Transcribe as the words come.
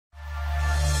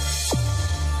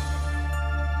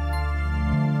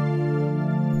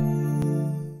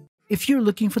If you're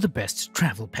looking for the best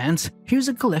travel pants, here's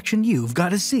a collection you've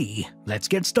got to see. Let's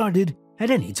get started. At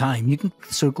any time, you can click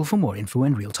the circle for more info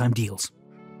and real-time deals.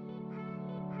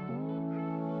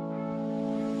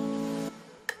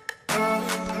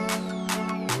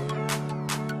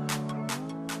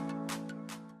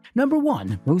 Number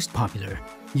 1. Most popular.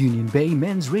 UNIONBAY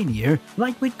Men's Rainier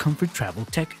Lightweight Comfort Travel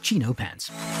Tech Chino Pants.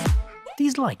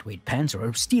 These lightweight pants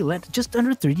are steal at just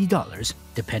under $30,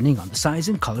 depending on the size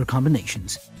and color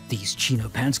combinations. These chino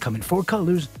pants come in 4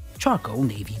 colors: charcoal,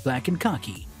 navy, black, and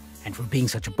khaki. And for being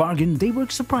such a bargain, they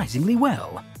work surprisingly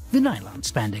well. The nylon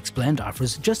spandex blend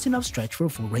offers just enough stretch for a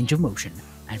full range of motion,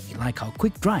 and we like how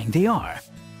quick drying they are.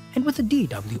 And with a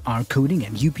DWR coating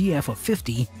and UPF of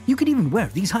 50, you could even wear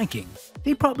these hiking.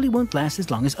 They probably won't last as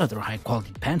long as other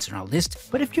high-quality pants on our list,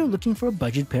 but if you're looking for a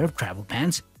budget pair of travel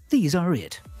pants, these are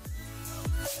it.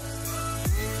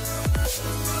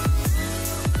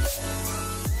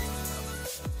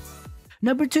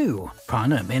 Number 2.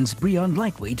 Prana Men's Breon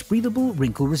Lightweight Breathable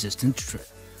Wrinkle-Resistant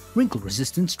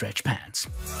Stretch Pants.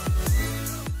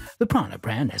 The Prana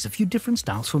brand has a few different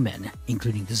styles for men,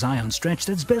 including the Zion stretch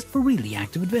that's best for really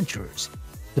active adventurers.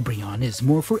 The Breon is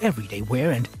more for everyday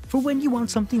wear and for when you want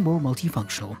something more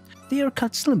multifunctional. They are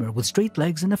cut slimmer with straight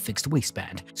legs and a fixed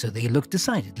waistband, so they look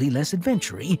decidedly less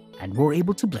adventure-y and more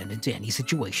able to blend into any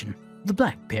situation. The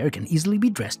black pair can easily be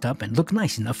dressed up and look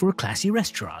nice enough for a classy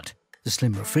restaurant. The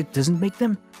slimmer fit doesn't make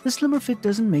them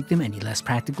any less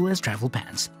practical as travel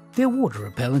pants. They're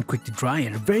water-repellent, quick to dry,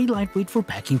 and are very lightweight for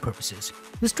packing purposes.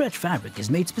 The stretch fabric is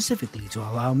made specifically to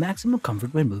allow maximum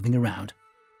comfort when moving around.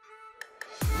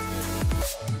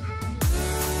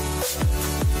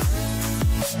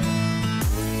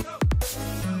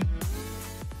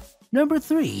 Number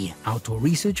 3. Outdoor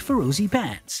Research Ferozy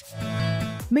Pants.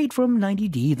 Made from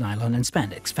 90D nylon and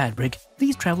spandex fabric,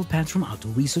 these travel pants from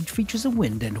Outdoor Research features a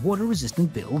wind and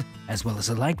water-resistant build, as well as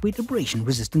a lightweight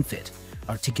abrasion-resistant fit.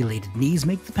 Articulated knees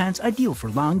make the pants ideal for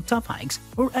long, tough hikes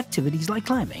or activities like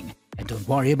climbing. And don't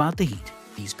worry about the heat.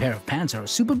 These pair of pants are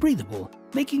super breathable,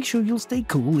 making sure you'll stay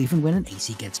cool even when an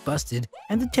AC gets busted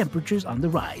and the temperature's on the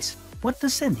rise. What the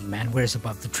sending man wears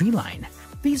above the tree line.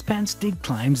 These pants dig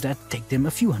climbs that take them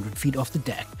a few hundred feet off the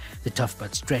deck. The tough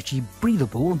but stretchy,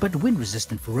 breathable but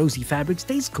wind-resistant Ferozy fabric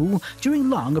stays cool during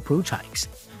long approach hikes,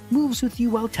 moves with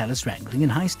you while talus wrangling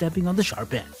and high-stepping on the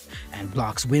sharp end, and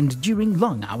blocks wind during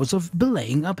long hours of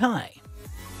belaying up high.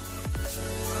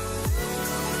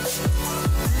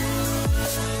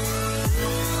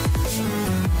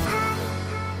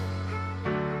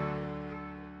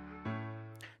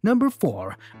 Number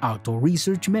 4. Outdoor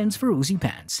Research Men's Ferozy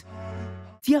Pants.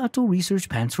 The Outdoor Research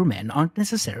pants for men aren't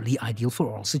necessarily ideal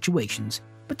for all situations,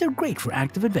 but they're great for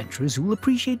active adventurers who will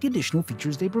appreciate the additional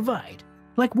features they provide.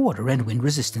 Like water and wind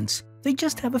resistance, they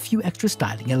just have a few extra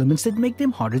styling elements that make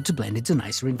them harder to blend into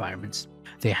nicer environments.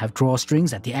 They have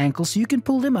drawstrings at the ankle so you can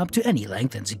pull them up to any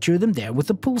length and secure them there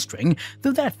with a pull string,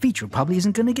 though that feature probably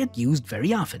isn't going to get used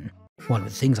very often. One of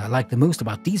the things I like the most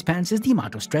about these pants is the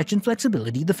amount of stretch and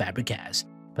flexibility the fabric has.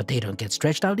 But they don't get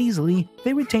stretched out easily,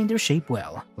 they retain their shape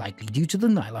well, likely due to the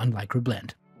nylon lycra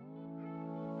blend.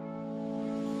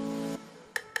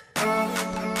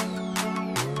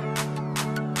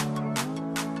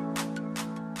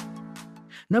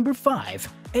 Number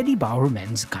 5. Eddie Bauer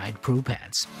Men's Guide Pro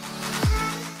Pants.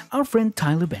 Our friend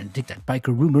Tyler Benedict at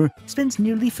Biker Rumor spends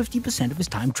nearly 50% of his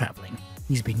time traveling.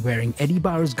 He's been wearing Eddie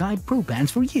Bauer's Guide Pro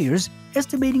Pants for years,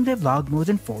 estimating they've logged more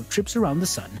than 4 trips around the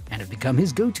sun and have become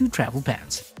his go-to travel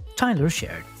pants. Tyler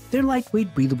shared, "They're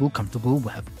lightweight, breathable, comfortable,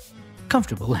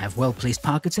 have well-placed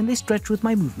pockets, and they stretch with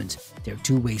my movement. Their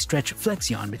two-way stretch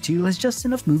Flexion material has just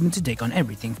enough movement to take on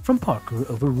everything from parkour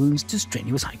over ruins to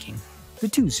strenuous hiking." The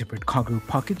 2 zippered cargo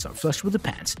pockets are flush with the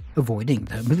pants, avoiding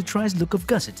the militarized look of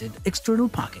gusseted external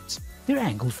pockets. They're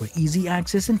angled for easy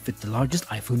access and fit the largest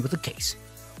iPhone with a case,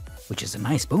 which is a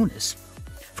nice bonus.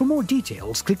 For more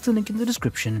details, click the link in the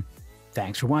description.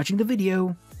 Thanks for watching the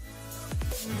video.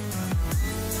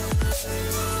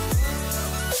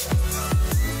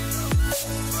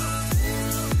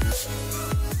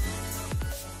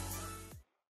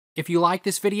 If you like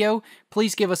this video,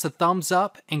 please give us a thumbs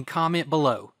up and comment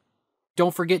below.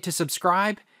 Don't forget to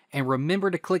subscribe and remember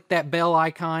to click that bell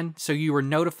icon so you are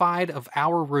notified of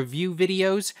our review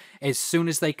videos as soon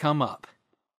as they come up.